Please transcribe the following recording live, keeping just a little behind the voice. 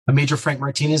I'm Major Frank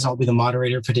Martinez. I'll be the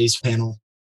moderator of today's panel,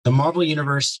 The Marvel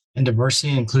Universe and Diversity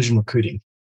and Inclusion Recruiting.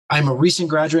 I'm a recent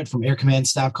graduate from Air Command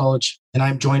Staff College, and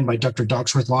I'm joined by Dr.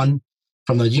 Doxworth Lawton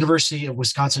from the University of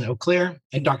Wisconsin-Eau Claire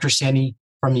and Dr. Sandy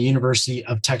from the University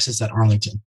of Texas at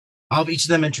Arlington. I'll have each of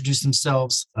them introduce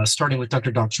themselves, starting with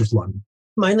Dr. Doxworth Lawton.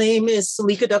 My name is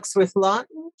Salika Doxworth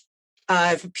Lawton. I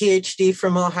have a PhD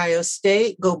from Ohio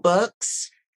State, go Bucks.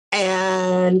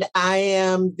 And I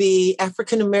am the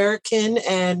African American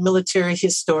and military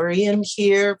historian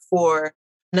here for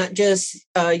not just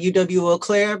UW Eau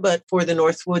Claire, but for the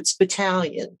Northwoods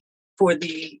Battalion, for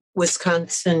the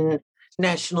Wisconsin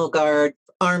National Guard,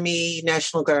 Army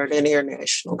National Guard, and Air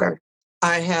National Guard.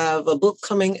 I have a book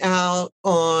coming out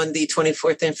on the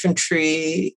 24th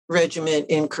Infantry Regiment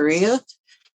in Korea,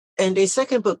 and a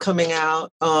second book coming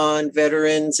out on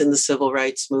veterans in the civil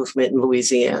rights movement in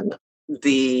Louisiana,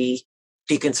 the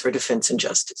Deacons for Defense and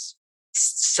Justice.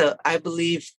 So I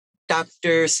believe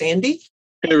Dr. Sandy.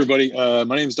 Hey, everybody. My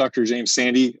name is Dr. James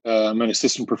Sandy. I'm an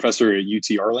assistant professor at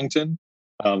UT Arlington,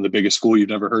 the biggest school you've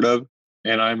never heard of.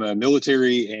 And I'm a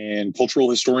military and cultural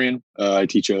historian. I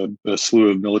teach a slew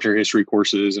of military history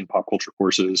courses and pop culture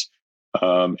courses.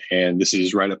 And this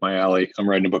is right up my alley. I'm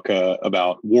writing a book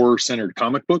about war-centered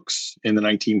comic books in the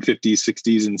 1950s,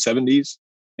 60s, and 70s.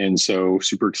 And so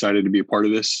super excited to be a part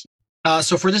of this.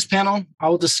 So for this panel, I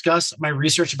will discuss my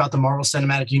research about the Marvel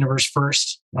Cinematic Universe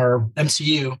first, or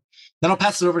MCU. Then I'll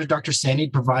pass it over to Dr. Sandy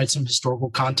to provide some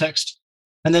historical context.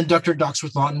 And then Dr.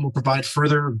 Doxworth Lawton will provide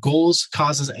further goals,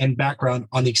 causes, and background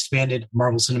on the expanded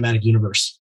Marvel Cinematic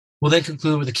Universe. We'll then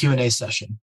conclude with a Q&A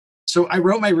session. So I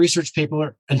wrote my research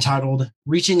paper entitled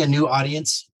Reaching a New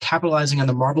Audience, Capitalizing on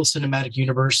the Marvel Cinematic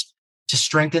Universe to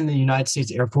Strengthen the United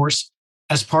States Air Force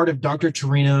as part of Dr.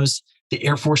 Torino's The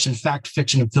Air Force in Fact,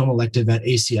 Fiction, and Film elective at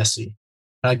ACSC.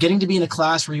 Getting to be in a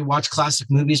class where you watch classic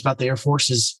movies about the Air Force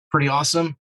is pretty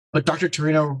awesome, but Dr.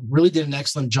 Torino really did an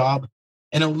excellent job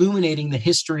in illuminating the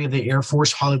history of the Air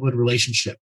Force-Hollywood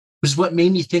relationship, which is what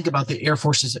made me think about the Air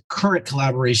Force's current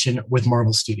collaboration with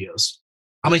Marvel Studios.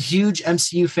 I'm a huge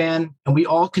MCU fan, and we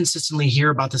all consistently hear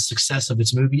about the success of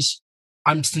its movies.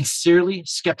 I'm sincerely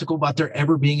skeptical about there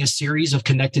ever being a series of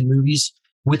connected movies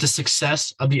with the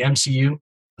success of the MCU.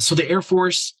 So the Air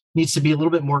Force needs to be a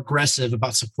little bit more aggressive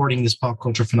about supporting this pop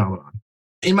culture phenomenon.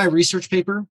 In my research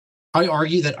paper, I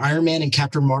argue that Iron Man and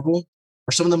Captain Marvel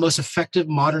are some of the most effective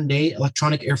modern day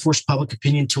electronic Air Force public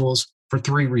opinion tools for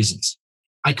three reasons: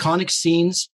 iconic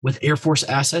scenes with Air Force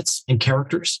assets and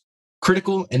characters,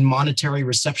 critical and monetary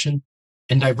reception,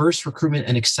 and diverse recruitment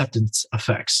and acceptance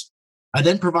effects. I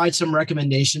then provide some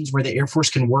recommendations where the Air Force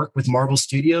can work with Marvel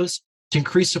Studios to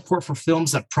increase support for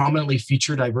films that prominently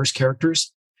feature diverse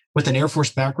characters with an Air Force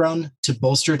background to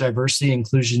bolster diversity and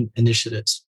inclusion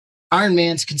initiatives. Iron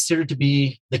Man is considered to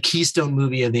be the keystone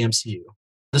movie of the MCU.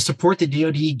 The support the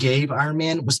DoD gave Iron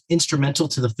Man was instrumental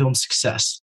to the film's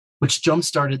success, which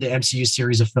jump-started the MCU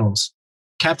series of films.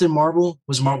 Captain Marvel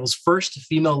was Marvel's first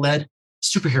female-led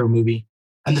superhero movie,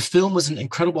 and the film was an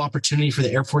incredible opportunity for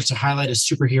the Air Force to highlight a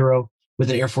superhero with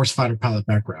an Air Force fighter pilot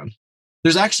background.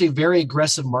 There's actually a very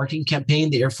aggressive marketing campaign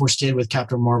the Air Force did with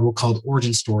Captain Marvel called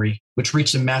Origin Story, which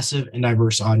reached a massive and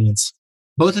diverse audience.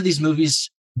 Both of these movies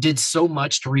did so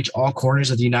much to reach all corners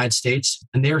of the United States,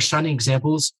 and they are shining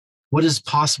examples what is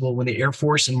possible when the Air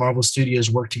Force and Marvel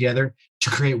Studios work together to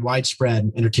create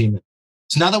widespread entertainment.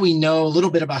 So now that we know a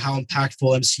little bit about how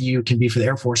impactful MCU can be for the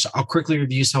Air Force, I'll quickly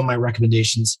review some of my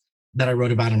recommendations that I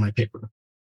wrote about in my paper.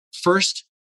 First,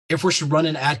 Air Force should run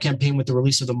an ad campaign with the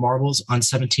release of the Marvels on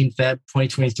 17 Feb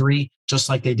 2023, just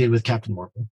like they did with Captain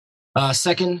Marvel.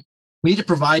 Second, we need to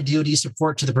provide DoD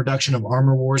support to the production of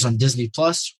Armor Wars on Disney+,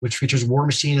 which features War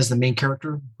Machine as the main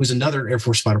character, who's another Air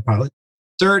Force fighter pilot.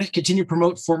 Third, continue to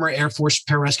promote former Air Force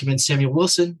pararescueman Samuel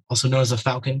Wilson, also known as the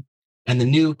Falcon, and the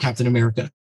new Captain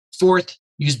America. Fourth,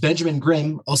 use Benjamin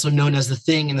Grimm, also known as the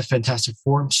Thing in the Fantastic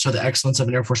Four, to show the excellence of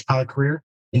an Air Force pilot career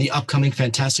in the upcoming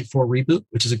Fantastic Four reboot,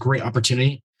 which is a great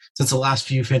opportunity since the last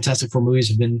few Fantastic Four movies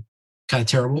have been kind of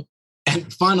terrible.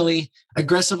 And finally,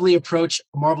 aggressively approach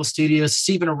Marvel Studios to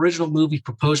see if an original movie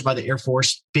proposed by the Air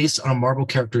Force based on a Marvel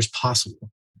character is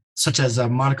possible, such as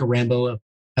Monica Rambeau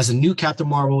as a new Captain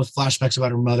Marvel with flashbacks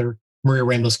about her mother, Maria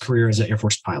Rambeau's career as an Air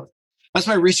Force pilot. That's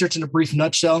my research in a brief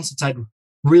nutshell. Since I'd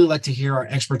really like to hear our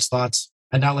experts' thoughts,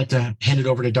 I'd now like to hand it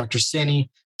over to Dr.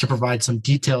 Sandy to provide some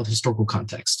detailed historical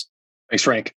context. Thanks,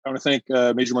 Frank. I want to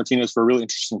thank Major Martinez for a really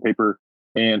interesting paper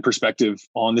and perspective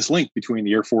on this link between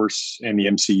the Air Force and the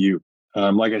MCU.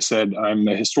 Like I said, I'm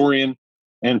a historian.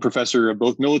 and professor of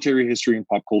both military history and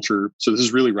pop culture. So this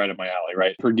is really right up my alley,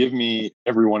 right? Forgive me,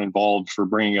 everyone involved, for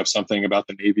bringing up something about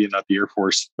the Navy and not the Air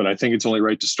Force, but I think it's only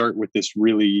right to start with this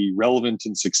really relevant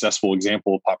and successful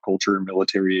example of pop culture and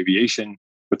military aviation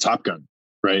with Top Gun,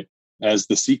 right? As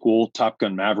the sequel, Top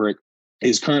Gun Maverick,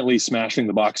 is currently smashing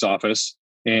the box office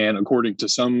and, according to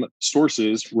some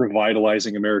sources,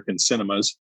 revitalizing American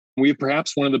cinemas. We have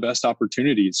perhaps one of the best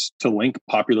opportunities to link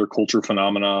popular culture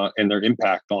phenomena and their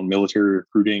impact on military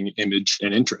recruiting, image,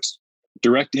 and interest.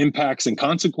 Direct impacts and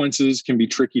consequences can be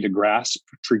tricky to grasp,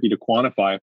 tricky to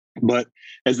quantify, but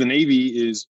as the Navy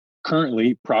is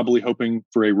currently probably hoping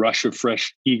for a rush of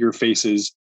fresh, eager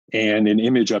faces and an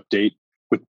image update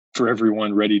for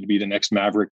everyone ready to be the next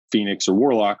Maverick, Phoenix, or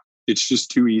Warlock, it's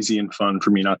just too easy and fun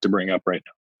for me not to bring up right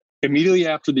now. Immediately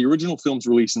after the original film's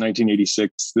release in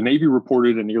 1986, the Navy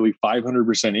reported a nearly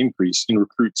 500% increase in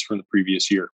recruits from the previous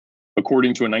year.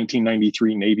 According to a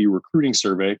 1993 Navy recruiting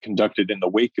survey conducted in the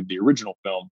wake of the original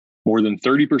film, more than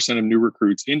 30% of new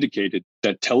recruits indicated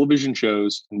that television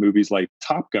shows and movies like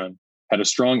Top Gun had a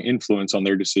strong influence on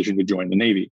their decision to join the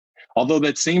Navy. Although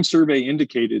that same survey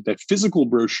indicated that physical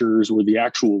brochures were the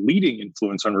actual leading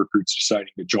influence on recruits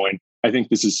deciding to join, I think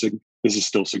this is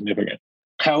still significant.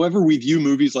 However, we view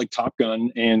movies like Top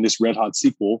Gun and this red hot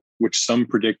sequel, which some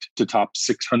predict to top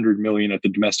 600 million at the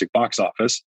domestic box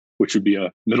office, which would be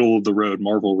a middle of the road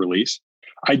Marvel release.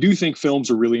 I do think films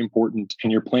are really important,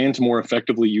 and your plan to more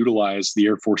effectively utilize the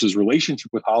Air Force's relationship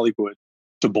with Hollywood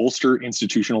to bolster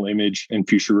institutional image and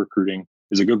future recruiting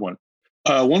is a good one.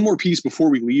 One more piece before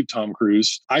we leave Tom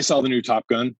Cruise. I saw the new Top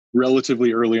Gun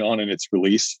relatively early on in its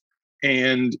release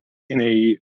and in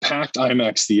a packed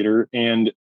IMAX theater.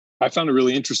 And I found it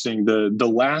really interesting. The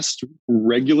last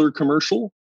regular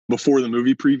commercial before the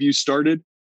movie preview started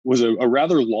was a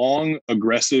rather long,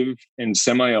 aggressive, and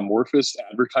semi-amorphous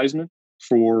advertisement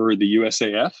for the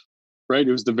USAF, right?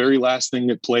 It was the very last thing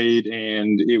that played,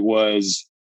 and it was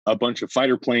a bunch of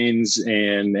fighter planes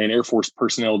and Air Force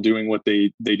personnel doing what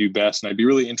they do best. And I'd be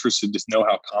really interested to know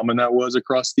how common that was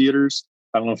across theaters.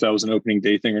 I don't know if that was an opening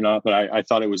day thing or not, but I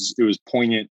thought it was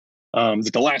poignant. That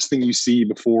the last thing you see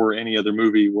before any other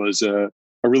movie was a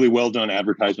really well done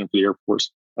advertisement for the Air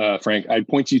Force. Frank, I'd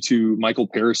point you to Michael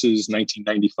Paris's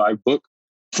 1995 book,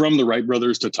 From the Wright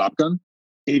Brothers to Top Gun: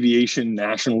 Aviation,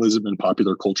 Nationalism, and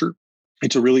Popular Culture.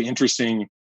 It's a really interesting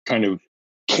kind of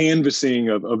canvassing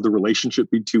of the relationship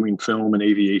between film and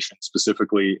aviation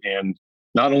specifically, and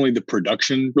not only the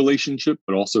production relationship,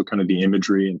 but also kind of the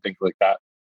imagery and things like that.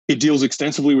 It deals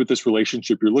extensively with this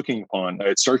relationship you're looking upon.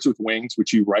 It starts with wings,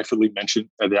 which you rightfully mentioned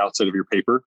at the outset of your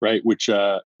paper, right? Which,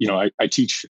 I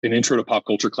teach an intro to pop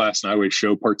culture class, and I always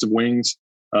show parts of wings.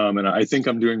 And I think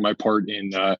I'm doing my part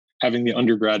in having the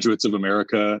undergraduates of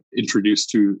America introduced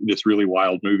to this really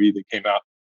wild movie that came out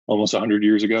almost 100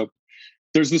 years ago.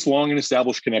 There's this long and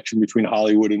established connection between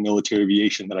Hollywood and military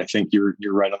aviation that I think you're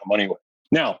right on the money with.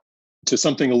 Now, to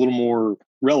something a little more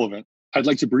relevant, I'd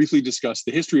like to briefly discuss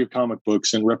the history of comic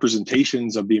books and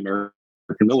representations of the American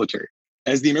military.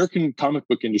 As the American comic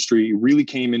book industry really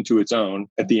came into its own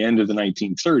at the end of the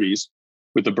 1930s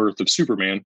with the birth of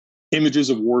Superman, images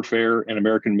of warfare and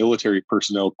American military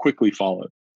personnel quickly followed.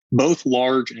 Both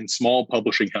large and small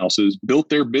publishing houses built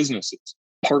their businesses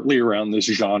partly around this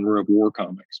genre of war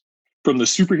comics. From the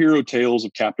superhero tales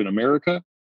of Captain America,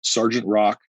 Sergeant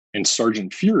Rock, and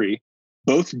Sergeant Fury,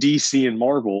 both DC and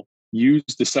Marvel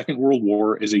used the Second World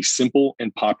War as a simple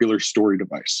and popular story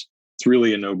device. It's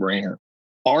really a no-brainer.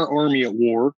 Our Army at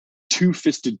War,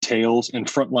 Two-Fisted Tales, and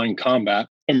Frontline Combat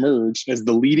emerged as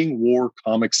the leading war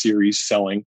comic series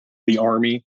selling the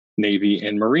Army, Navy,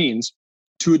 and Marines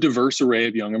to a diverse array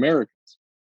of young Americans.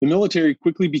 The military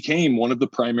quickly became one of the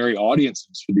primary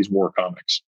audiences for these war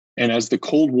comics. And as the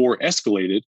Cold War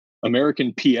escalated,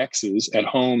 American PXs at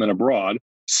home and abroad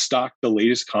stocked the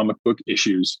latest comic book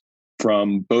issues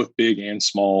from both big and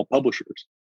small publishers.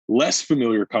 Less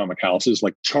familiar comic houses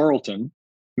like Charlton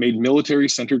made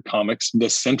military-centered comics the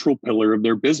central pillar of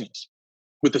their business,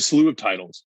 with a slew of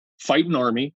titles: Fightin'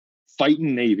 Army,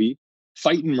 Fightin' Navy,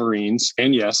 Fightin' Marines,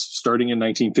 and yes, starting in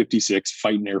 1956,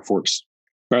 Fightin' Air Force.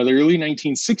 By the early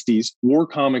 1960s, war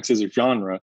comics as a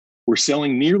genre were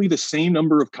selling nearly the same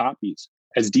number of copies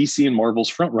as DC and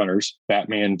Marvel's frontrunners,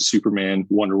 Batman, Superman,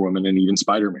 Wonder Woman, and even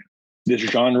Spider-Man. This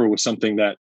genre was something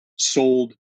that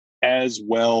sold as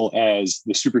well as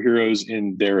the superheroes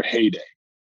in their heyday.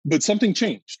 But something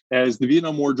changed. As the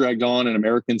Vietnam War dragged on and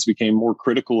Americans became more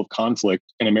critical of conflict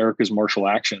and America's martial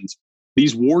actions,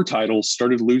 these war titles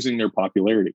started losing their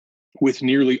popularity, with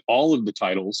nearly all of the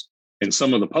titles and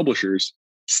some of the publishers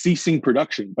ceasing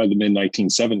production by the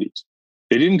mid-1970s.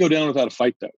 They didn't go down without a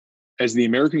fight, though. as the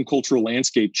American cultural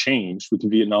landscape changed with the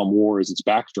Vietnam War as its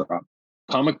backdrop,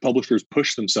 comic publishers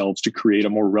pushed themselves to create a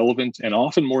more relevant and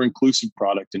often more inclusive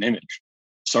product and image.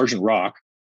 Sergeant Rock,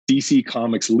 DC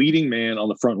Comics' leading man on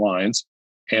the front lines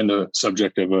and the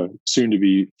subject of a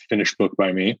soon-to-be finished book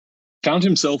by me, found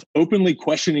himself openly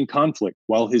questioning conflict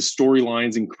while his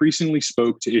storylines increasingly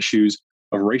spoke to issues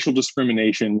of racial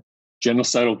discrimination,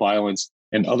 genocidal violence,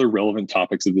 and other relevant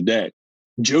topics of the day.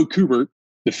 Joe Kubert,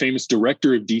 the famous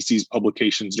director of DC's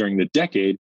publications during the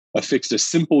decade, affixed a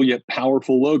simple yet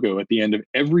powerful logo at the end of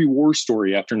every war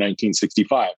story after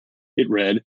 1965. It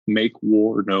read, "Make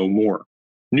War No More."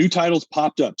 New titles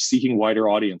popped up seeking wider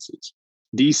audiences.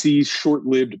 DC's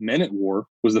short-lived Men at War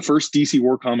was the first DC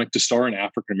war comic to star an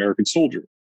African-American soldier,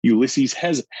 Ulysses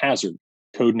Hazard,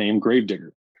 codenamed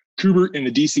Gravedigger. Kubert and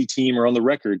the DC team are on the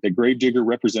record that Gravedigger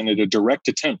represented a direct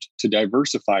attempt to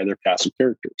diversify their cast of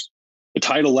characters. The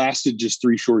title lasted just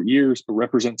 3 short years, but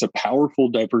represents a powerful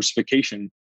diversification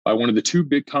by one of the 2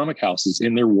 big comic houses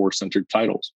in their war-centered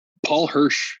titles. Paul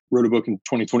Hirsch wrote a book in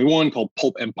 2021 called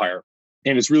Pulp Empire,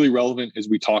 and it's really relevant as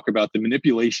we talk about the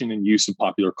manipulation and use of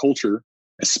popular culture,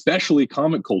 especially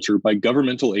comic culture, by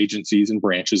governmental agencies and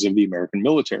branches of the American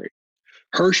military.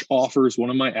 Hirsch offers one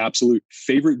of my absolute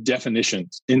favorite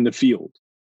definitions in the field,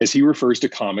 as he refers to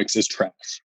comics as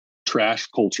trash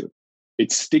culture.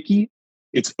 It's sticky,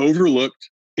 it's overlooked,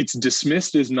 it's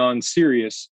dismissed as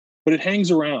non-serious, but it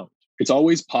hangs around. It's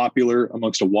always popular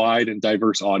amongst a wide and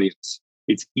diverse audience.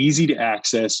 It's easy to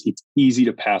access, it's easy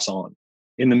to pass on.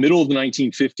 In the middle of the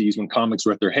 1950s, when comics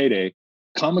were at their heyday,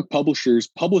 comic publishers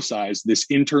publicized this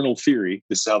internal theory,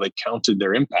 this is how they counted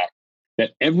their impact,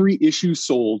 that every issue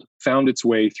sold found its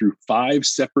way through 5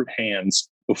 separate hands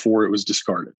before it was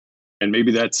discarded. And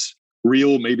maybe that's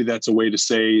real, maybe that's a way to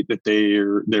say that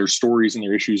their stories and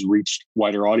their issues reached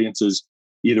wider audiences.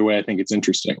 Either way, I think it's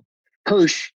interesting.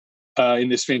 Hirsch, in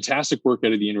this fantastic work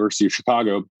out of the University of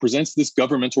Chicago, presents this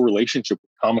governmental relationship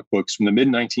with comic books from the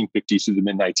mid-1950s to the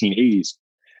mid-1980s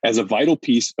as a vital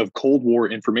piece of Cold War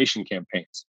information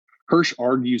campaigns. Hirsch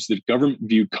argues that government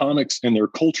viewed comics and their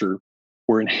culture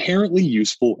were inherently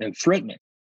useful and threatening.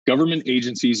 Government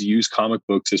agencies use comic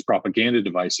books as propaganda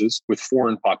devices with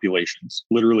foreign populations,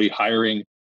 literally hiring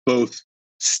both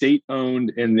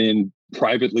state-owned and then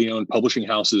privately owned publishing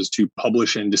houses to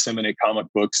publish and disseminate comic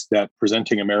books that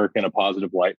presenting America in a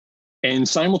positive light, and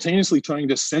simultaneously trying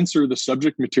to censor the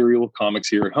subject material of comics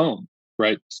here at home,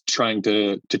 right? Trying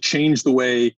to change the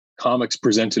way comics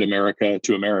presented America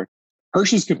to America.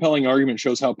 Hirsch's compelling argument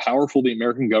shows how powerful the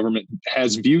American government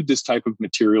has viewed this type of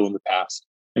material in the past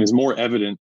and is more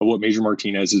evident of what Major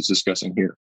Martinez is discussing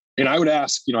here. And I would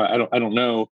ask, I don't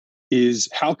know, is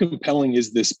how compelling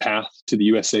is this path to the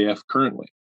USAF currently,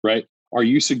 right? Are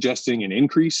you suggesting an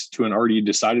increase to an already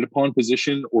decided upon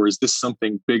position, or is this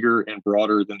something bigger and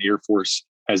broader than the Air Force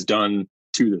has done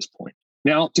to this point?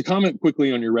 Now, to comment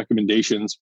quickly on your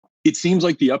recommendations, it seems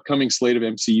like the upcoming slate of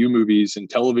MCU movies and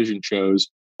television shows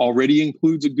already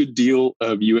includes a good deal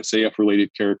of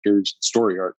USAF-related characters and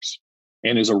story arcs,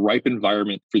 and is a ripe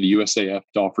environment for the USAF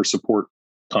to offer support,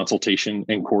 consultation,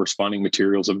 and corresponding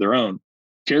materials of their own.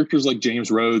 Characters like James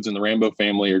Rhodes and the Rambo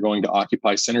family are going to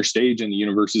occupy center stage in the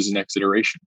universe's next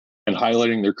iteration, and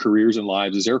highlighting their careers and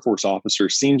lives as Air Force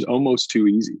officers seems almost too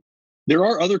easy. There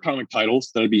are other comic titles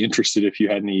that I'd be interested if you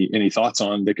had any thoughts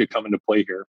on that could come into play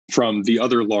here from the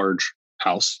other large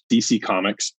house, DC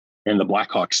Comics and the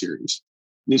Black Hawk series.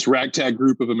 This ragtag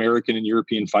group of American and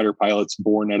European fighter pilots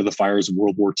born out of the fires of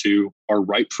World War II are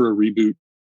ripe for a reboot,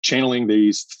 channeling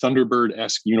these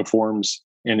Thunderbird-esque uniforms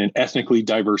and an ethnically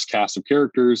diverse cast of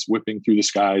characters whipping through the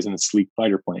skies in sleek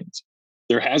fighter planes.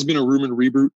 There has been a rumored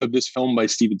reboot of this film by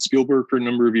Steven Spielberg for a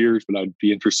number of years, but I'd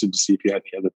be interested to see if you had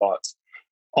any other thoughts.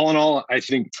 All in all, I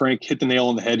think Frank hit the nail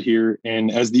on the head here.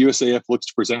 And as the USAF looks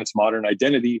to present its modern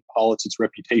identity, polish its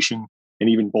reputation, and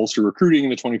even bolster recruiting in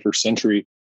the 21st century,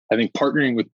 I think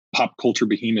partnering with pop culture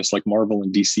behemoths like Marvel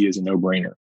and DC is a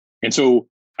no-brainer. And so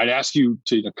I'd ask you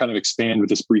to kind of expand with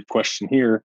this brief question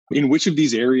here. In which of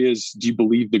these areas do you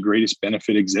believe the greatest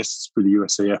benefit exists for the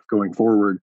USAF going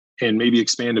forward? And maybe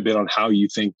expand a bit on how you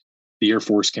think the Air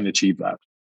Force can achieve that.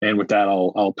 And with that,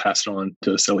 I'll pass it on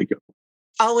to Selika.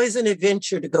 Always an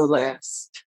adventure to go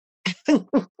last.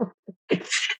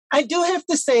 I do have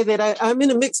to say that I'm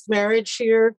in a mixed marriage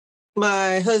here.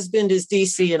 My husband is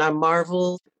DC and I'm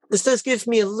Marvel. This does give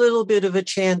me a little bit of a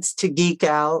chance to geek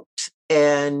out.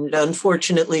 And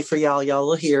unfortunately for y'all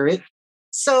will hear it.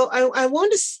 So I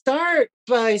want to start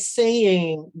by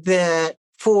saying that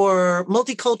for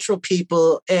multicultural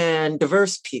people and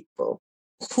diverse people,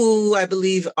 who I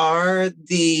believe are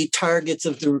the targets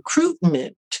of the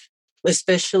recruitment,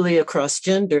 especially across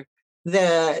gender,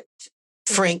 that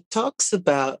Frank talks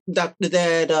about, that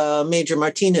Major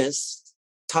Martinez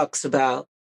talks about.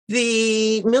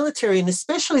 The military, and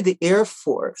especially the Air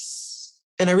Force,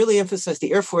 and I really emphasize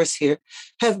the Air Force here,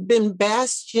 have been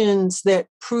bastions that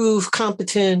prove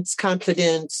competence,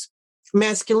 confidence,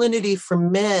 masculinity for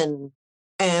men,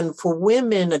 and for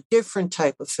women, a different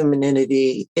type of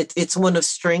femininity. It's one of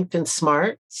strength and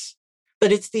smarts,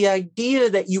 but it's the idea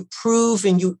that you prove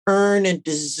and you earn and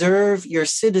deserve your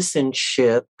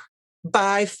citizenship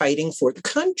by fighting for the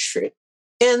country.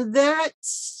 And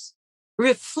that's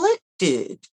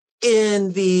reflected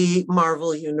in the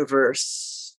Marvel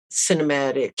universe,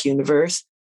 cinematic universe.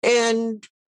 And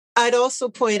I'd also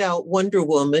point out Wonder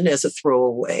Woman as a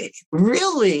throwaway,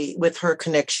 really with her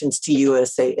connections to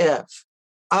USAF.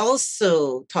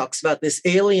 Also talks about this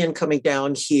alien coming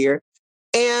down here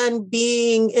and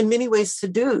being in many ways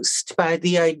seduced by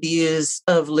the ideas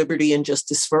of liberty and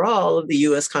justice for all of the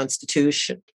US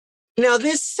Constitution. Now,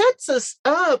 this sets us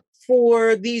up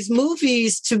for these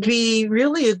movies to be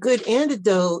really a good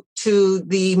antidote to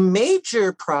the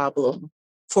major problem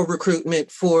for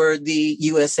recruitment for the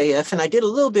USAF. And I did a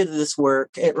little bit of this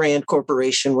work at Rand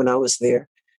Corporation when I was there.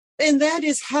 And that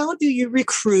is, how do you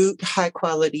recruit high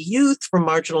quality youth from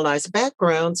marginalized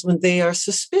backgrounds when they are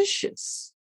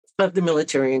suspicious of the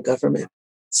military and government?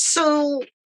 So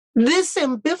this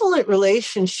ambivalent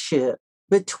relationship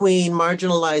between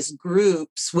marginalized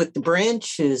groups with the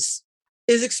branches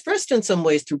is expressed in some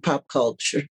ways through pop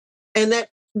culture. And that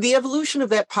the evolution of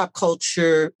that pop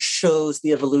culture shows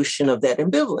the evolution of that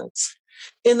ambivalence.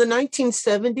 In the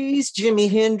 1970s, Jimi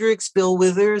Hendrix, Bill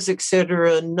Withers, et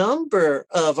cetera, a number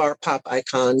of our pop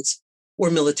icons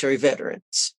were military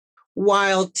veterans.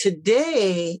 While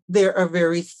today, there are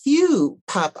very few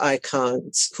pop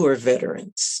icons who are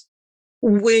veterans.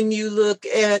 When you look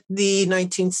at the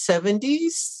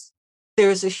 1970s,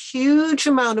 there's a huge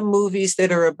amount of movies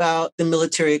that are about the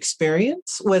military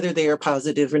experience, whether they are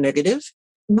positive or negative.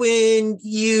 When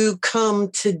you come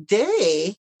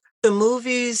today, the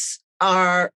movies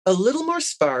are a little more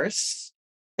sparse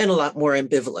and a lot more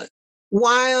ambivalent.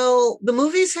 While the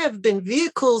movies have been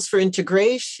vehicles for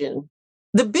integration,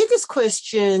 the biggest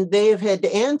question they have had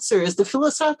to answer is the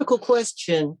philosophical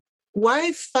question: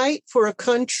 why fight for a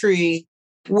country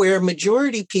where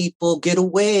majority people get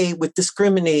away with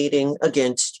discriminating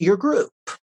against your group?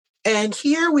 And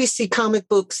here we see comic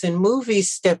books and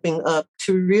movies stepping up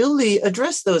to really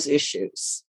address those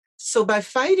issues. So by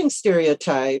fighting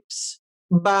stereotypes,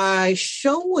 by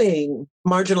showing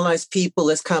marginalized people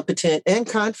as competent and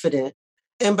confident,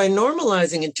 and by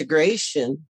normalizing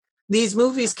integration, these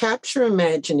movies capture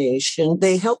imagination.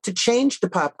 They help to change the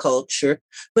pop culture,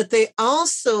 but they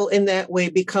also, in that way,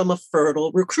 become a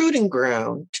fertile recruiting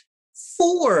ground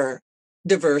for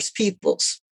diverse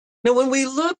peoples. Now, when we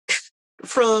look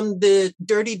from the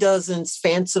Dirty Dozen's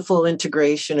fanciful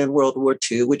integration in World War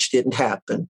II, which didn't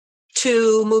happen,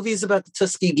 to movies about the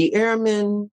Tuskegee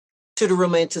Airmen, to the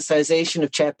romanticization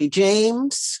of Chappie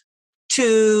James,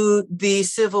 to the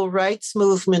civil rights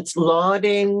movement's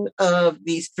lauding of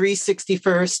the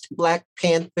 361st Black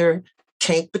Panther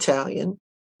Tank Battalion,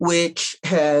 which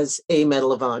has a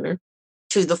Medal of Honor,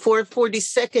 to the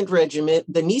 442nd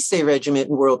Regiment, the Nice Regiment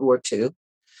in World War II,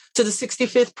 to the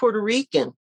 65th Puerto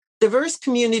Rican. Diverse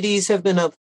communities have been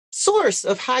a source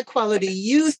of high-quality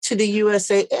youth to the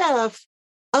USAF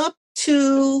up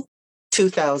to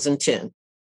 2010.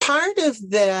 Part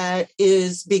of that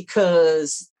is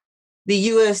because the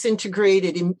U.S.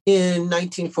 integrated in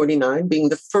 1949, being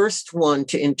the first one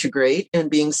to integrate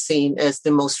and being seen as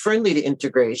the most friendly to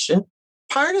integration.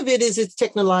 Part of it is its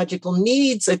technological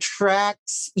needs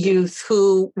attracts youth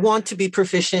who want to be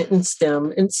proficient in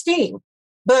STEM and STEAM.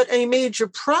 But a major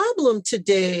problem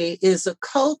today is a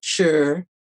culture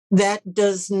that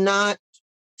does not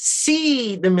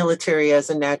see the military as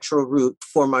a natural route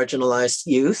for marginalized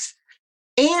youth,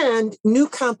 and new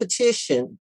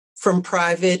competition from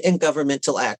private and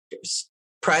governmental actors,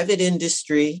 private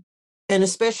industry, and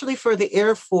especially for the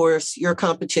Air Force, your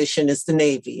competition is the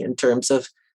Navy in terms of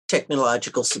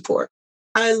technological support.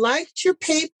 I liked your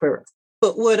paper,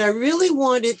 but what I really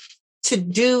wanted to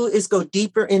do is go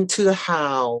deeper into the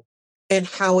how and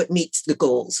how it meets the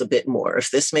goals a bit more,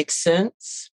 if this makes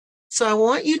sense. So I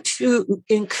want you to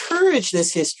encourage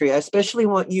this history. I especially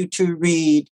want you to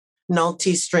read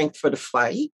Nalty's Strength for the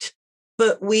Fight,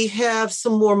 but we have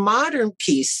some more modern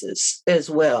pieces as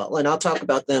well, and I'll talk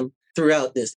about them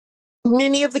throughout this.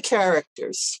 Many of the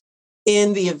characters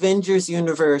in the Avengers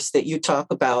universe that you talk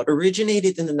about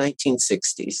originated in the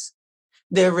 1960s.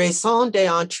 Their raison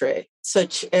d'etre,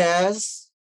 such as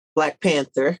Black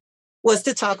Panther, was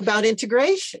to talk about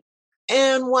integration.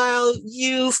 And while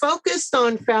you focused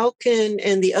on Falcon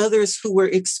and the others who were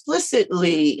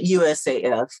explicitly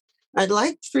USAF, I'd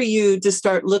like for you to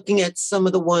start looking at some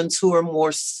of the ones who are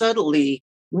more subtly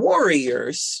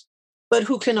warriors, but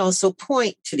who can also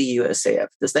point to the USAF.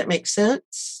 Does that make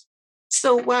sense?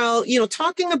 So while,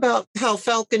 talking about how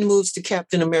Falcon moves to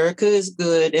Captain America is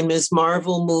good and Ms.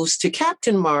 Marvel moves to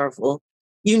Captain Marvel,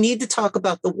 you need to talk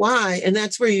about the why, and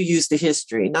that's where you use the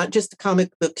history, not just the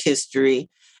comic book history,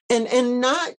 and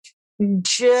not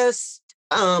just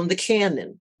the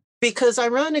canon, because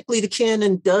ironically, the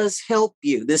canon does help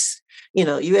you.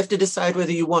 You have to decide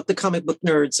whether you want the comic book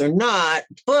nerds or not,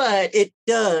 but it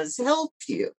does help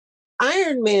you.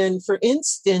 Iron Man, for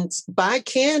instance, by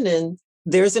canon,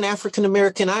 there's an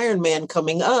African-American Iron Man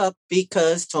coming up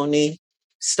because Tony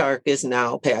Stark is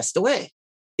now passed away.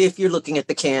 If you're looking at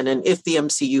the canon, if the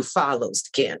MCU follows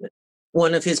the canon,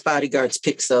 one of his bodyguards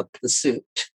picks up the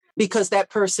suit because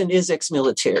that person is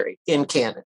ex-military in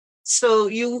canon. So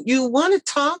you want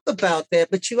to talk about that,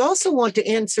 but you also want to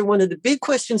answer one of the big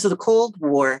questions of the Cold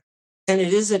War, and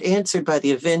it isn't answered by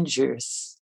the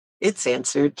Avengers. It's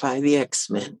answered by the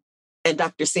X-Men. And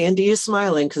Dr. Sandy is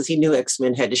smiling because he knew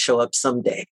X-Men had to show up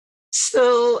someday.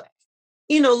 So,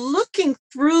 looking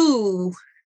through,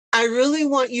 I really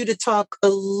want you to talk a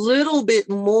little bit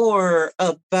more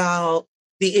about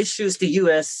the issues the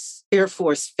U.S. Air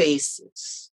Force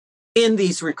faces in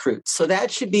these recruits. So that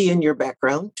should be in your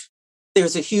background.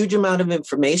 There's a huge amount of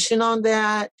information on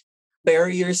that,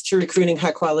 barriers to recruiting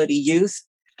high quality youth.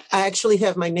 I actually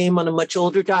have my name on a much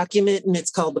older document, and it's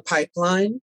called The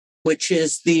Pipeline, which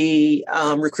is the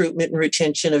recruitment and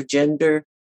retention of gender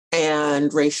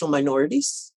and racial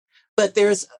minorities. But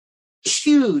there's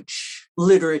huge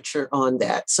literature on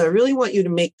that. So I really want you to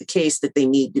make the case that they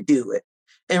need to do it.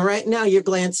 And right now you're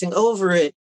glancing over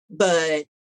it, but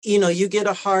you get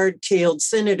a hard-tailed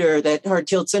senator, that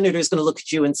hard-tailed senator is going to look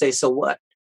at you and say, so what?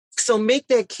 So make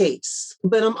that case.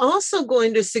 But I'm also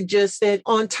going to suggest that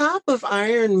on top of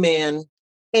Iron Man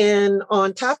and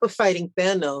on top of fighting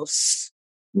Thanos,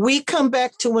 we come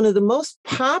back to one of the most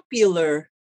popular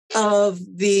of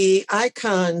the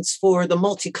icons for the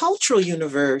multicultural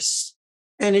universe,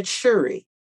 and it's Shuri.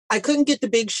 I couldn't get the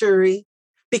big Shuri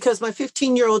because my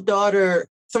 15-year-old daughter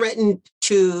threatened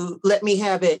to let me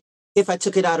have it if I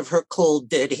took it out of her cold,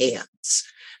 dead hands.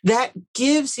 That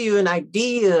gives you an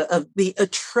idea of the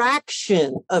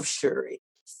attraction of Shuri.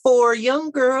 For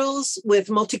young girls with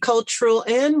multicultural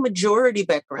and majority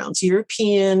backgrounds,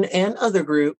 European and other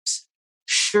groups,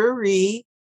 Shuri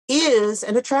is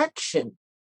an attraction.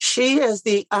 She, as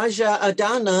the Aja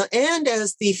Adana and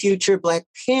as the future Black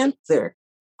Panther,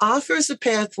 offers a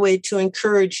pathway to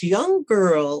encourage young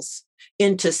girls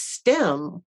into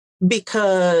STEM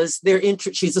because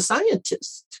she's a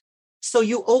scientist. So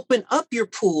you open up your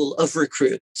pool of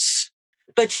recruits.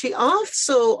 But she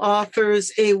also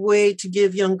offers a way to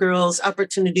give young girls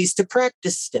opportunities to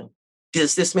practice STEM.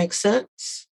 Does this make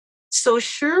sense? So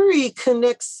Shuri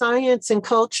connects science and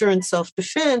culture and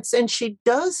self-defense, and she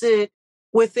does it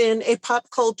within a pop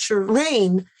culture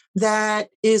reign that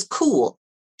is cool.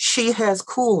 She has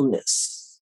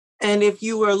coolness. And if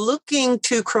you are looking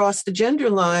to cross the gender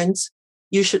lines,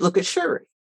 you should look at Shuri.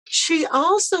 She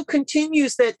also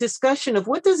continues that discussion of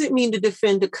what does it mean to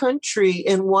defend a country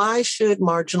and why should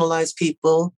marginalized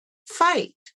people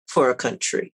fight for a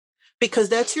country? Because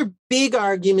that's your big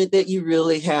argument that you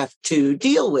really have to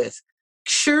deal with.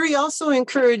 Shuri also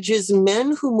encourages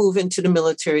men who move into the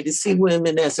military to see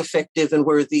women as effective and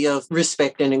worthy of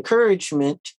respect and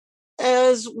encouragement,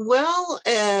 as well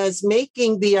as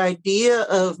making the idea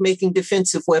of making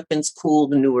defensive weapons cool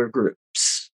to newer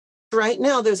groups. Right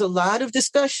now, there's a lot of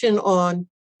discussion on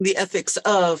the ethics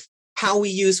of how we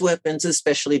use weapons,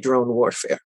 especially drone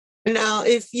warfare. Now,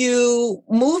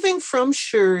 moving from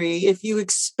Shuri, if you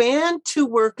expand to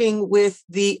working with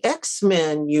the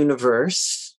X-Men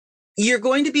universe, you're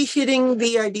going to be hitting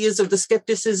the ideas of the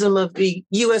skepticism of the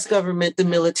US government, the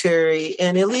military,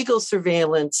 and illegal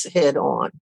surveillance head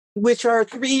on, which are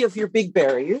three of your big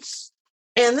barriers.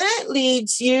 And that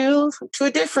leads you to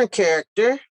a different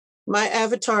character, my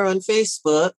avatar on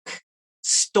Facebook,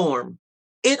 Storm.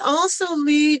 It also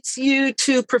leads you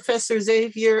to Professor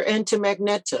Xavier and to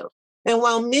Magneto. And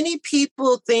while many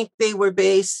people think they were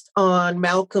based on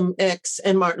Malcolm X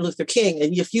and Martin Luther King,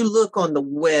 and if you look on the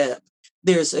web,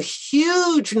 there's a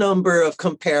huge number of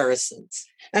comparisons.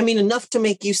 I mean, enough to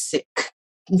make you sick.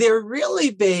 They're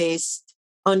really based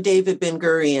on David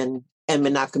Ben-Gurion and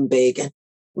Menachem Begin.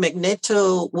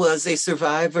 Magneto was a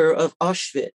survivor of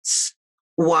Auschwitz,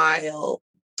 while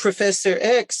Professor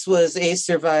X was a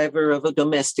survivor of a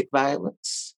domestic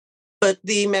violence. But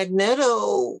the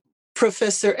Magneto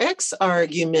Professor X's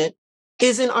argument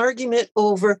is an argument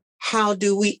over how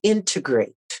do we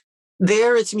integrate.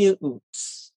 There it's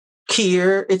mutants.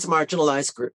 Here it's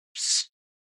marginalized groups.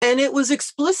 And it was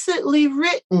explicitly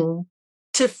written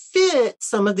to fit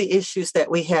some of the issues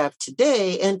that we have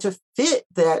today and to fit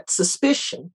that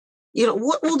suspicion.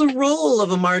 What will the role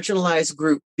of a marginalized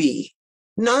group be?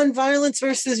 Nonviolence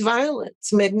versus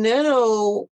violence.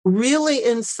 Magneto really,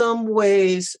 in some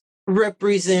ways,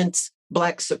 represents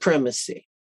Black supremacy,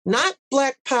 not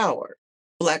Black power,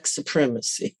 Black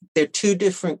supremacy. They're two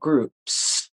different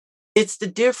groups. It's the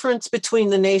difference between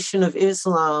the Nation of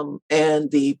Islam and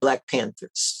the Black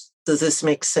Panthers. Does this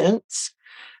make sense?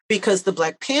 Because the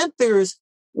Black Panthers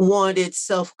wanted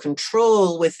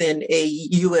self-control within a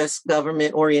U.S.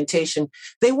 government orientation.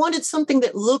 They wanted something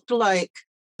that looked like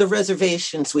the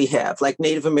reservations we have, like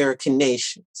Native American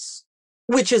nations,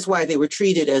 which is why they were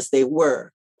treated as they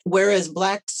were. Whereas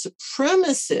Black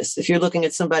supremacists, if you're looking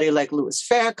at somebody like Louis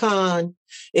Farrakhan,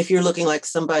 if you're looking like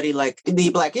somebody like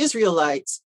the Black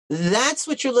Israelites, that's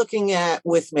what you're looking at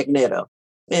with Magneto.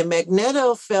 And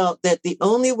Magneto felt that the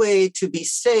only way to be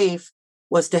safe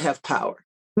was to have power.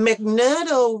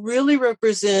 Magneto really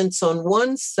represents on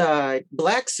one side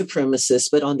Black supremacists,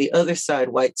 but on the other side,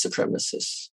 white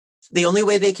supremacists. The only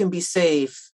way they can be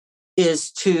safe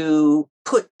is to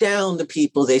put down the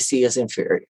people they see as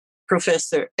inferior.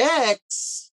 Professor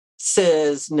X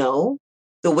says, no,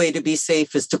 the way to be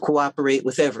safe is to cooperate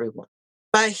with everyone.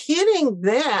 By hitting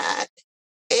that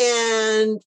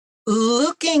and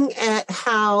looking at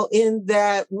how in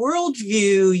that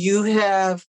worldview you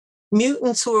have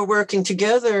mutants who are working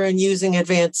together and using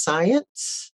advanced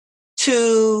science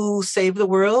to save the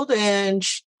world and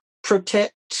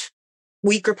protect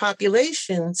weaker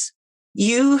populations,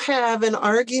 you have an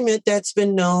argument that's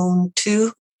been known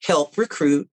to help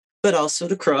recruit, but also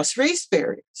to cross race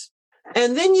barriers.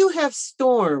 And then you have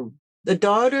Storm, the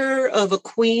daughter of a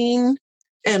queen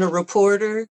and a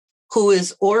reporter who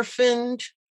is orphaned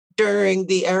during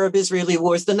the Arab-Israeli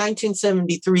Wars, the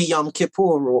 1973 Yom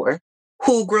Kippur War,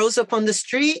 who grows up on the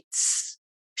streets.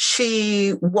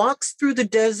 She walks through the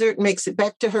desert, makes it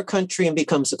back to her country, and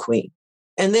becomes a queen.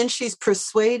 And then she's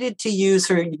persuaded to use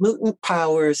her mutant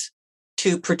powers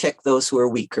to protect those who are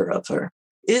weaker of her.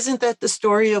 Isn't that the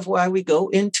story of why we go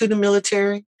into the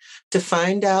military? To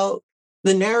find out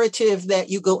the narrative that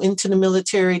you go into the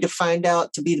military to find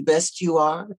out to be the best you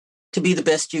are, to be the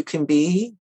best you can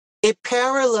be. It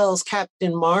parallels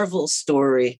Captain Marvel's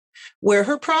story, where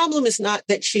her problem is not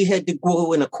that she had to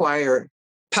go and acquire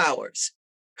powers.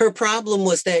 Her problem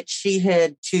was that she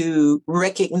had to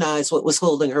recognize what was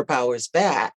holding her powers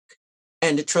back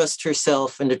and to trust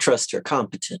herself and to trust her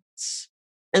competence.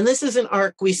 And this is an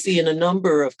arc we see in a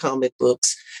number of comic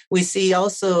books. We see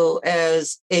also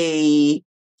as a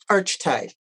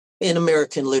archetype in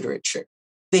American literature.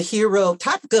 The hero,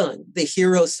 Top Gun, the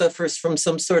hero suffers from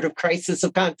some sort of crisis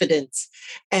of confidence.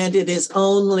 And it is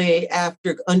only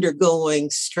after undergoing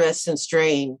stress and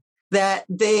strain that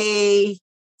they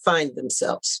find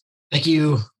themselves. Thank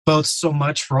you both so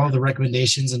much for all the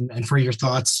recommendations and for your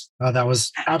thoughts. That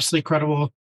was absolutely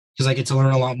incredible because I get to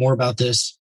learn a lot more about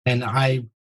this. And I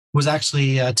was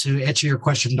actually, to answer your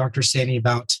question, Dr. Sandy,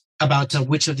 about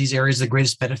which of these areas the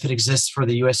greatest benefit exists for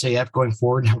the USAF going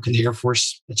forward, how can the Air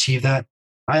Force achieve that?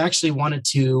 I actually wanted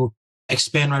to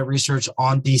expand my research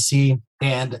on DC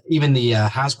and even the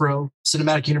Hasbro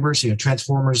Cinematic Universe,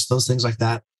 Transformers, those things like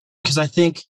that. Because I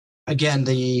think, again,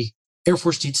 the Air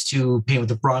Force needs to paint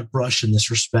with a broad brush in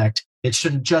this respect. It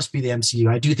shouldn't just be the MCU.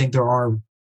 I do think there are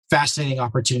fascinating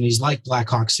opportunities like Black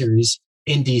Hawk series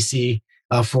in DC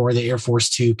for the Air Force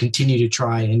to continue to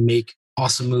try and make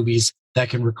awesome movies that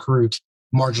can recruit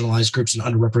marginalized groups and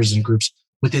underrepresented groups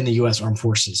within the U.S. Armed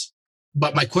Forces.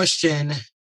 But my question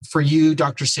for you,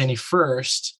 Dr. Sandy,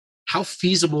 first, how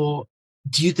feasible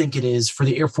do you think it is for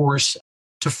the Air Force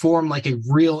to form like a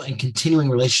real and continuing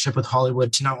relationship with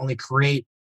Hollywood to not only create,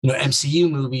 MCU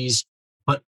movies,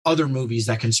 but other movies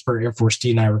that can spur Air Force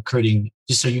D&I recruiting?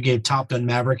 Just so you gave Top Gun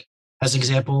Maverick as an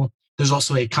example. There's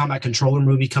also a combat controller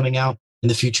movie coming out in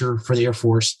the future for the Air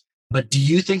Force. But do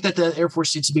you think that the Air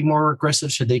Force needs to be more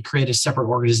aggressive? Should they create a separate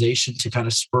organization to kind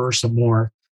of spur some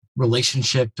more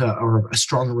relationship or a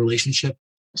stronger relationship?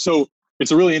 So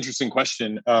it's a really interesting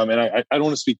question. And I don't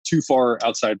want to speak too far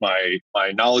outside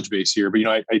my knowledge base here, but,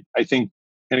 I think,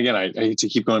 and again, I hate to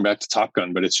keep going back to Top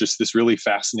Gun, but it's just this really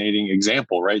fascinating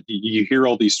example, right? You hear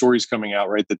all these stories coming out,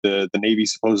 right? That the Navy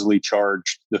supposedly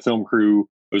charged the film crew,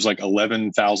 it was like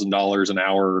 $11,000 an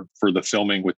hour for the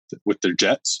filming with their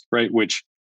jets, right? Which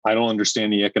I don't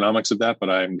understand the economics of that, but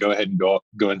I'm go ahead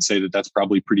and say that that's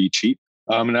probably pretty cheap.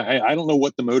 And I don't know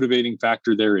what the motivating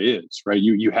factor there is, right?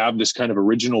 You have this kind of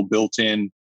original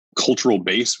built-in cultural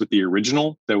base with the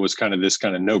original that was kind of this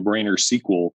kind of no-brainer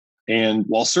sequel. And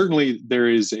while certainly there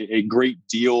is a great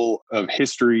deal of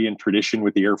history and tradition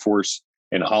with the Air Force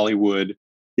and Hollywood,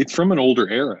 it's from an older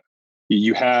era.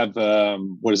 You have,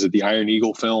 the Iron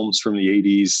Eagle films from the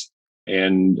 80s,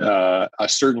 and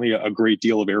certainly a great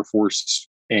deal of Air Force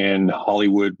and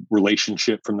Hollywood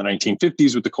relationship from the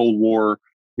 1950s with the Cold War,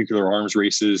 nuclear arms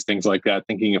races, things like that,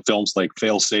 thinking of films like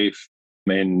Failsafe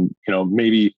and,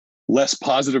 maybe less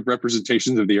positive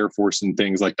representations of the Air Force and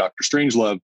things like Dr.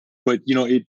 Strangelove. But,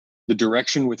 the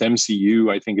direction with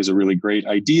MCU, I think, is a really great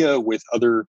idea with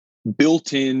other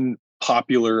built-in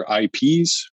popular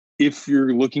IPs. If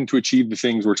you're looking to achieve the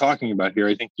things we're talking about here,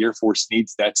 I think the Air Force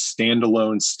needs that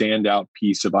standalone, standout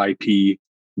piece of IP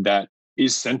that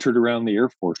is centered around the Air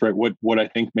Force, right? What I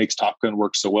think makes Top Gun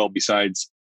work so well,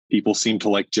 besides people seem to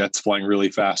like jets flying really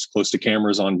fast close to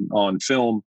cameras on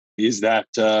film, is that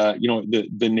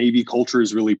the Navy culture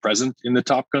is really present in the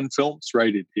Top Gun films,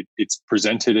 right? It's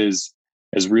presented as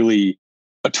really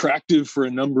attractive for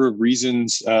a number of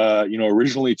reasons,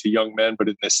 originally to young men, but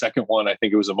in the second one, I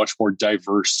think it was a much more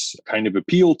diverse kind of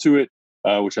appeal to it,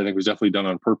 which I think was definitely done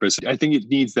on purpose. I think it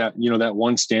needs that, that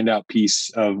one standout piece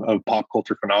of pop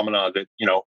culture phenomena that,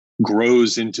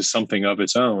 grows into something of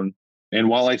its own. And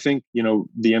while I think, the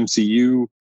MCU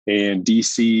and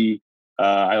DC,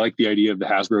 I like the idea of the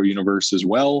Hasbro universe as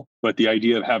well, but the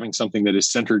idea of having something that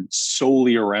is centered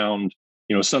solely around,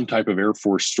 some type of Air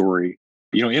Force story,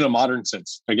 in a modern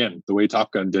sense, again, the way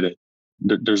Top Gun did it,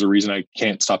 there's a reason I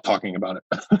can't stop talking about it.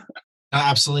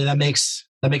 Absolutely. That makes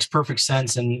perfect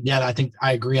sense. And yeah, I think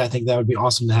I agree. I think that would be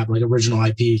awesome to have like original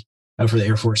IP for the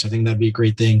Air Force. I think that'd be a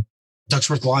great thing.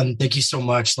 Ducksworth Lawton, thank you so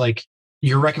much. Like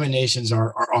your recommendations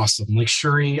are awesome. Like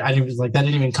Shuri, that didn't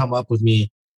even come up with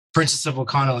me. Princess of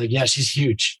Wakanda, like, yeah, she's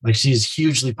huge. Like she's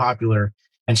hugely popular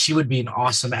and she would be an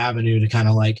awesome avenue to kind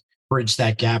of like bridge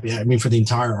that gap. I mean, for the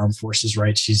entire armed forces,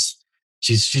 right? She's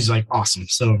like awesome.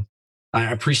 So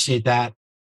I appreciate that.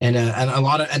 And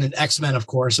an X-Men, of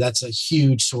course, that's a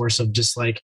huge source of just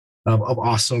like, of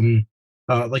awesome,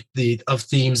 of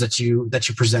themes that you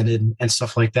presented and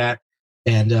stuff like that.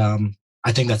 And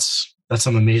I think that's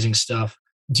some amazing stuff.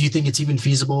 Do you think it's even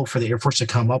feasible for the Air Force to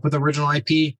come up with original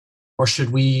IP, or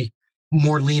should we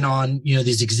more lean on,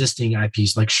 these existing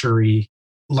IPs like Shuri,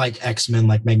 like X-Men,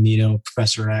 like Magneto,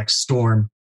 Professor X,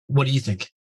 Storm? What do you think?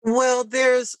 Well,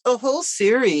 there's a whole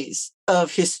series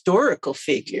of historical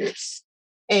figures.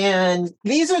 And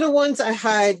these are the ones I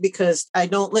hide because I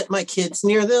don't let my kids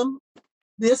near them.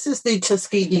 This is the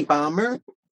Tuskegee bomber.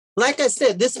 Like I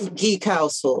said, this is geek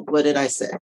household. What did I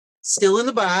say? Still in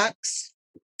the box.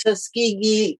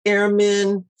 Tuskegee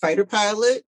Airman fighter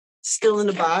pilot, still in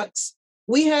the box.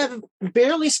 We have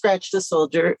barely scratched the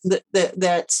soldier,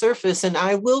 that surface. And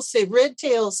I will say Red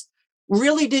Tails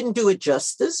really didn't do it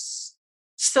justice.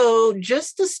 So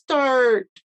just to start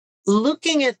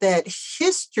looking at that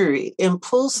history and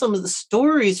pull some of the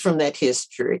stories from that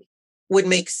history would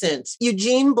make sense.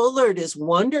 Eugene Bullard is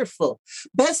wonderful.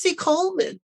 Bessie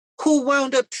Coleman, who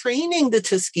wound up training the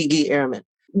Tuskegee Airmen.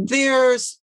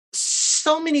 There's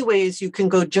so many ways you can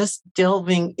go just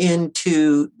delving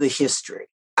into the history.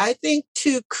 I think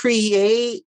to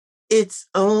create its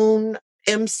own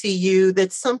MCU,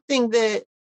 that's something that,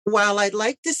 while I'd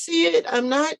like to see it, I'm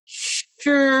not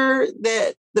sure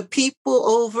that the people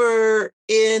over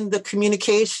in the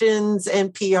communications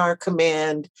and PR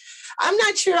command, I'm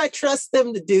not sure I trust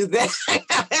them to do that.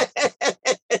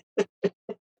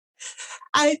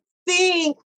 I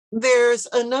think there's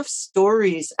enough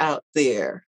stories out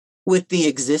there with the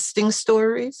existing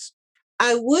stories.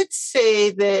 I would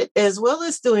say that as well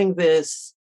as doing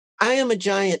this, I am a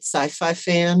giant sci-fi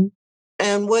fan.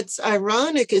 And what's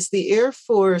ironic is the Air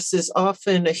Force is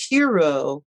often a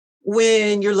hero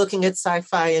when you're looking at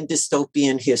sci-fi and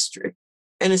dystopian history,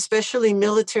 and especially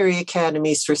military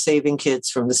academies for saving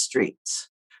kids from the streets.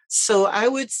 So I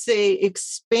would say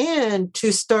expand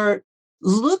to start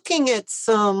looking at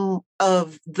some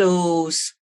of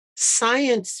those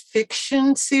science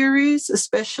fiction series,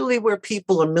 especially where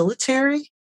people are military.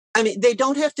 I mean, they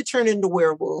don't have to turn into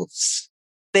werewolves.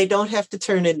 They don't have to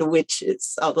turn into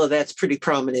witches, although that's pretty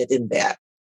prominent in that.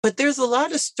 But there's a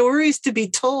lot of stories to be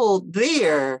told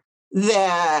there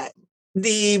that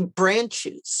the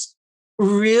branches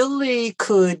really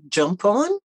could jump on,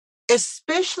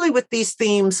 especially with these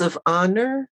themes of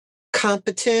honor,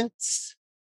 competence,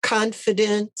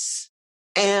 confidence,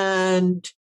 and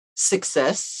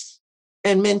success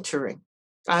and mentoring.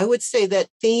 I would say that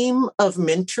theme of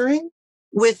mentoring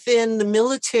within the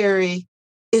military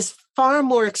is far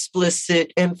more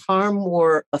explicit and far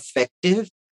more effective.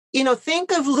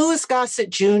 Think of Louis Gossett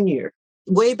Jr.,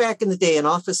 way back in the day, an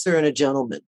officer and a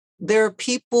gentleman. There are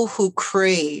people who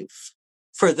crave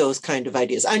for those kind of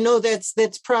ideas. I know that's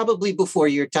probably before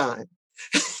your time.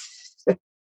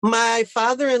 My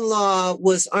father-in-law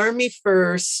was Army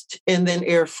first and then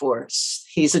Air Force.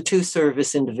 He's a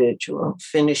two-service individual,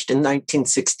 finished in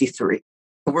 1963,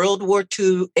 World War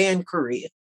II and Korea.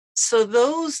 So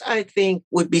those, I think,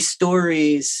 would be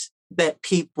stories that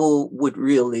people would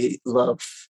really love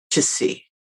to see,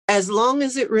 as long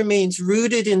as it remains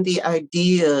rooted in the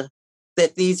idea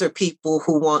that these are people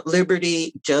who want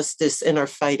liberty, justice, and are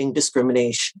fighting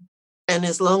discrimination. And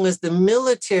as long as the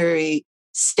military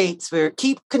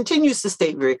continues to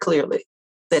state very clearly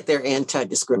that they're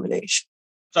anti-discrimination.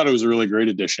 I thought it was a really great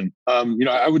addition.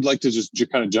 I would like to just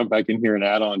kind of jump back in here and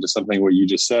add on to something what you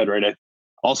just said, right?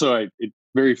 It's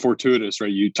very fortuitous, right?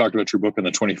 You talked about your book on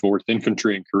the 24th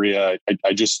Infantry in Korea.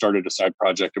 I just started a side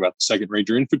project about the 2nd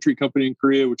Ranger Infantry Company in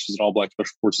Korea, which is an all-black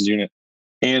special forces unit.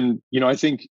 And, I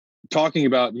think talking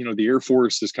about, the Air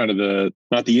Force is kind of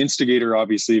not the instigator,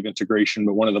 obviously, of integration,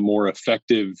 but one of the more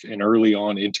effective and early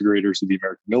on integrators of the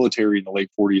American military in the late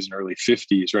 40s and early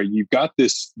 50s, right? You've got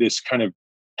this kind of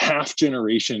half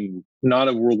generation, not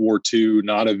of World War II,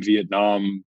 not of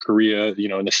Vietnam, Korea,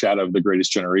 in the shadow of the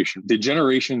greatest generation. The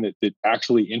generation that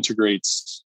actually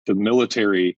integrates the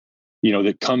military,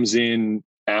 that comes in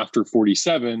after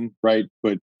 47, right,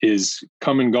 but is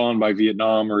come and gone by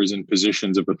Vietnam or is in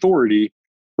positions of authority,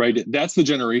 right? That's the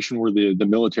generation where the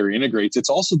military integrates. It's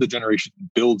also the generation that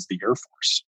builds the Air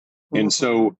Force. And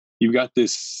so you've got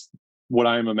this, what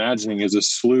I'm imagining is a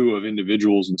slew of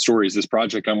individuals and stories. This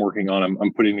project I'm working on,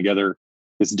 I'm putting together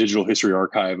this digital history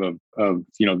archive of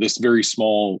this very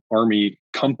small Army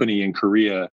company in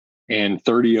Korea, and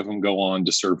 30 of them go on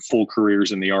to serve full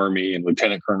careers in the Army and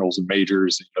lieutenant colonels and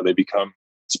majors. They become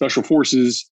special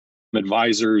forces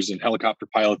advisors and helicopter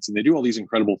pilots, and they do all these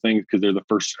incredible things because they're the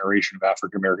first generation of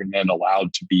African American men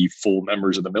allowed to be full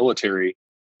members of the military.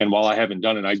 And while I haven't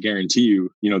done it, I guarantee you,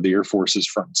 the Air Force is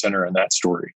front and center in that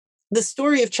story. The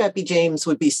story of Chappie James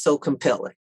would be so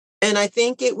compelling. And I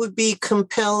think it would be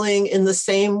compelling in the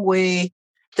same way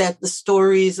that the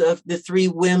stories of the 3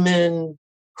 women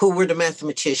who were the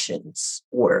mathematicians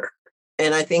were.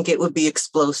 And I think it would be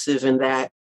explosive in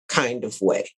that kind of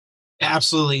way.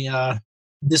 Absolutely.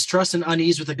 Distrust and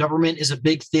unease with the government is a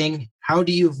big thing. How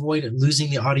do you avoid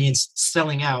losing the audience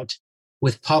selling out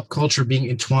with pop culture being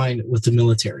entwined with the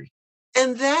military?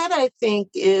 And that, I think,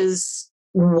 is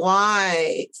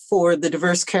why for the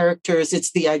diverse characters,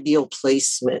 it's the ideal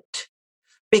placement.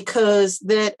 Because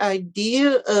that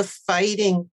idea of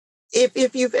fighting,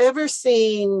 if you've ever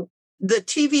seen the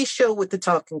TV show with the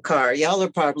talking car, y'all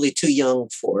are probably too young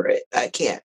for it. I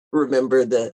can't remember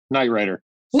the... Knight Rider.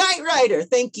 Knight Rider,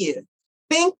 thank you.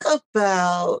 Think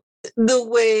about the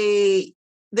way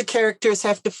the characters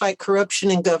have to fight corruption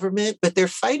in government, but they're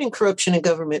fighting corruption in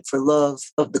government for love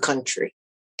of the country.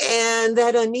 And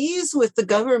that unease with the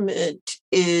government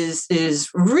is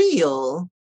real.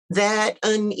 That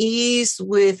unease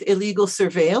with illegal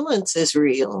surveillance is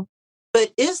real.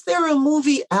 But is there a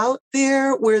movie out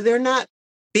there where they're not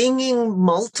binging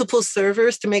multiple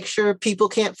servers to make sure people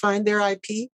can't find their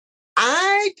IP?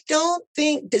 I don't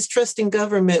think distrusting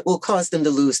government will cause them to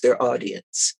lose their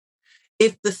audience.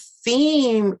 If the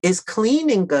theme is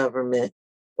cleaning government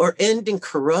or ending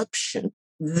corruption,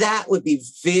 that would be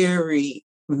very,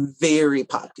 very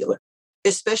popular,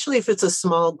 especially if it's a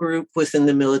small group within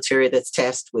the military that's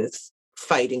tasked with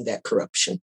fighting that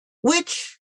corruption,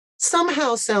 which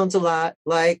somehow sounds a lot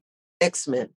like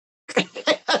X-Men.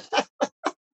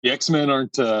 The X-Men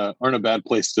aren't a bad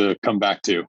place to come back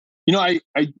to. I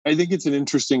think it's an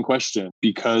interesting question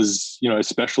because,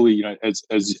 especially,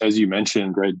 as you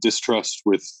mentioned, right, distrust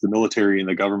with the military and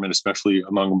the government, especially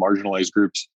among marginalized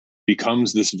groups,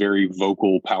 becomes this very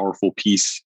vocal, powerful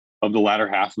piece of the latter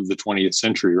half of the 20th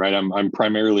century, right? I'm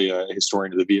primarily a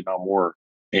historian of the Vietnam War,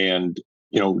 and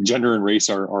gender and race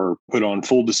are put on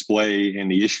full display, and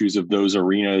the issues of those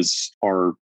arenas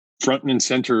are front and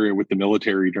center with the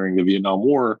military during the Vietnam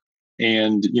War.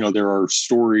 And, there are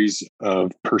stories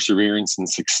of perseverance and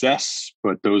success,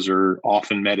 but those are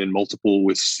often met in multiple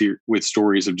with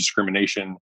stories of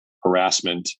discrimination,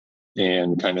 harassment,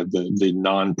 and kind of the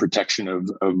non-protection of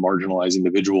marginalized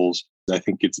individuals. I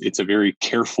think it's a very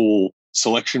careful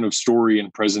selection of story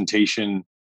and presentation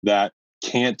that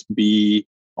can't be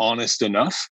honest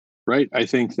enough, right? I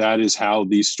think that is how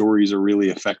these stories are really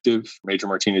effective. Major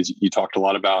Martinez, you talked a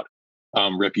lot about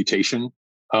reputation.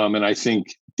 And I think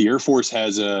the Air Force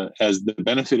has the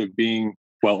benefit of being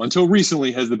well, until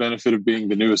recently, has the benefit of being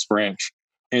the newest branch.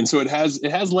 And so it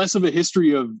has less of a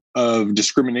history of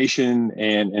discrimination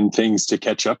and things to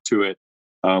catch up to it,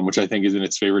 which I think is in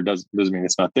its favor. Doesn't mean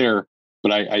it's not there,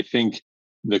 but I think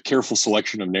the careful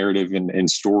selection of narrative and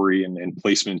story and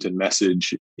placement and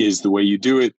message is the way you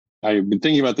do it. I've been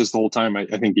thinking about this the whole time. I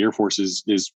think the Air Force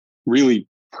is really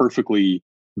perfectly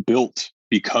built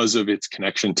because of its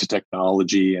connection to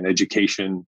technology and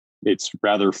education. It's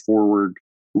rather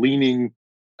forward-leaning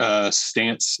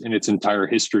stance in its entire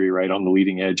history, right on the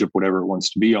leading edge of whatever it wants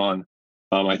to be on.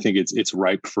 I think it's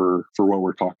ripe for what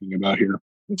we're talking about here.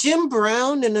 Jim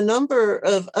Brown and a number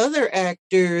of other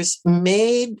actors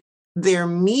made their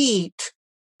meat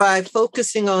by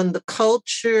focusing on the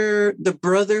culture, the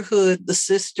brotherhood, the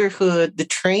sisterhood, the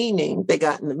training they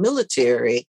got in the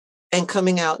military, and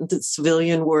coming out into the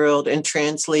civilian world and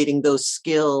translating those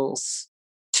skills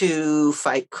to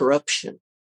fight corruption.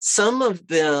 Some of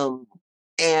them,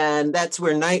 and that's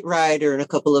where Knight Rider and a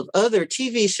couple of other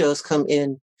TV shows come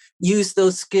in, use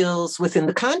those skills within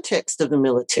the context of the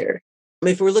military.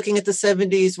 If we're looking at the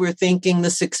 70s, we're thinking the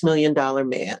 $6 Million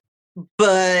Man.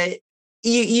 But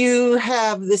you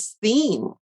have this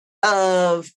theme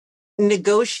of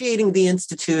negotiating the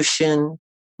institution,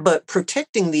 but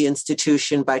protecting the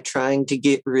institution by trying to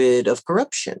get rid of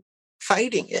corruption,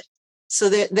 fighting it. So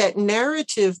that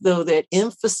narrative, though, that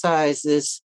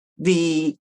emphasizes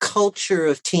the culture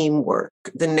of teamwork,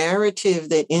 the narrative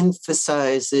that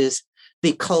emphasizes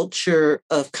the culture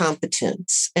of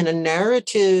competence, and a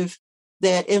narrative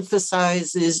that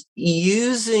emphasizes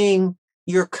using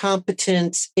your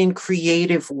competence in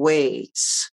creative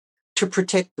ways to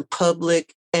protect the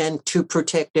public and to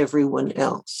protect everyone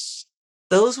else.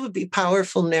 Those would be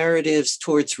powerful narratives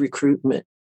towards recruitment.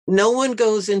 No one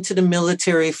goes into the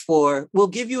military for, we'll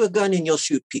give you a gun and you'll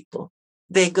shoot people.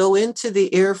 They go into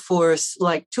the Air Force,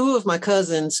 like two of my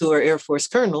cousins who are Air Force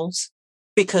colonels,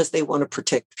 because they want to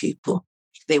protect people.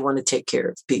 They want to take care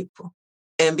of people.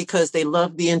 And because they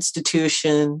love the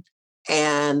institution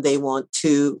and they want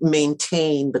to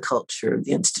maintain the culture of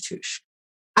the institution.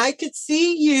 I could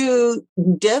see you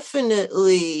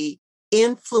definitely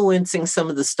influencing some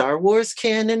of the Star Wars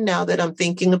canon now that I'm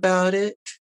thinking about it,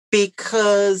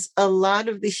 because a lot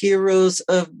of the heroes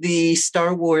of the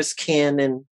Star Wars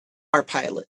canon are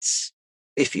pilots,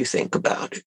 if you think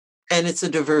about it. And it's a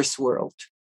diverse world.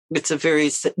 It's a very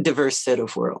diverse set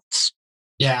of worlds.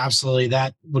 Yeah, absolutely.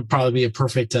 That would probably be a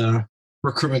perfect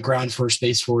recruitment ground for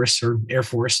Space Force or Air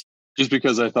Force. Just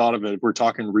because I thought of it, we're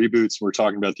talking reboots, we're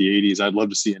talking about the 80s. I'd love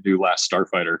to see a new Last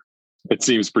Starfighter. It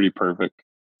seems pretty perfect.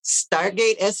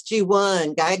 Stargate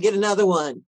SG-1, gotta get another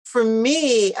one. For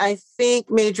me, I think,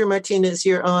 Major Martinez,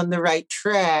 you're on the right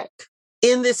track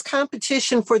in this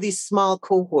competition for these small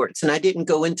cohorts. And I didn't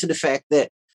go into the fact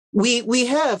that we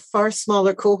have far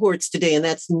smaller cohorts today, and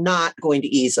that's not going to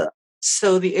ease up.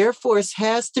 So the Air Force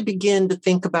has to begin to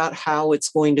think about how it's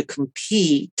going to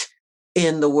compete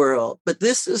in the world. But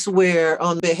this is where,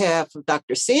 on behalf of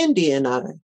Dr. Sandy and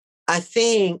I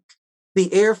think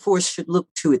the Air Force should look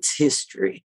to its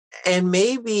history. And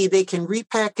maybe they can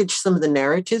repackage some of the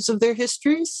narratives of their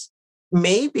histories.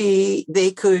 Maybe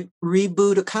they could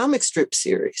reboot a comic strip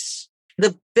series.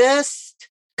 The best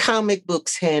comic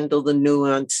books handle the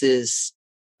nuances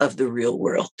of the real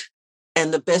world.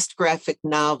 And the best graphic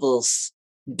novels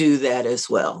do that as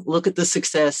well. Look at the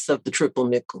success of the Triple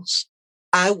Nickels.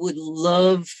 I would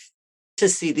love to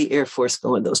see the Air Force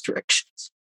go in those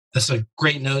directions. That's a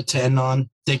great note to end on.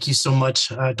 Thank you so much,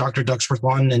 Dr.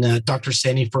 Duckworth-Lawton and Dr.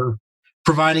 Sandy, for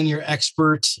providing your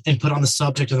expert input on the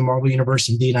subject of the Marvel Universe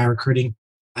and D&I recruiting.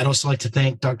 I'd also like to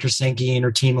thank Dr. Sankey and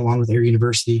her team, along with Air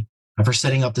University, for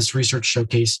setting up this research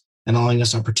showcase and allowing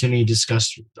us opportunity to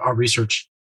discuss our research.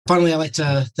 Finally, I'd like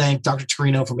to thank Dr.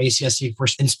 Torino from ACSC for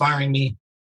inspiring me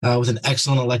with an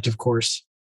excellent elective course.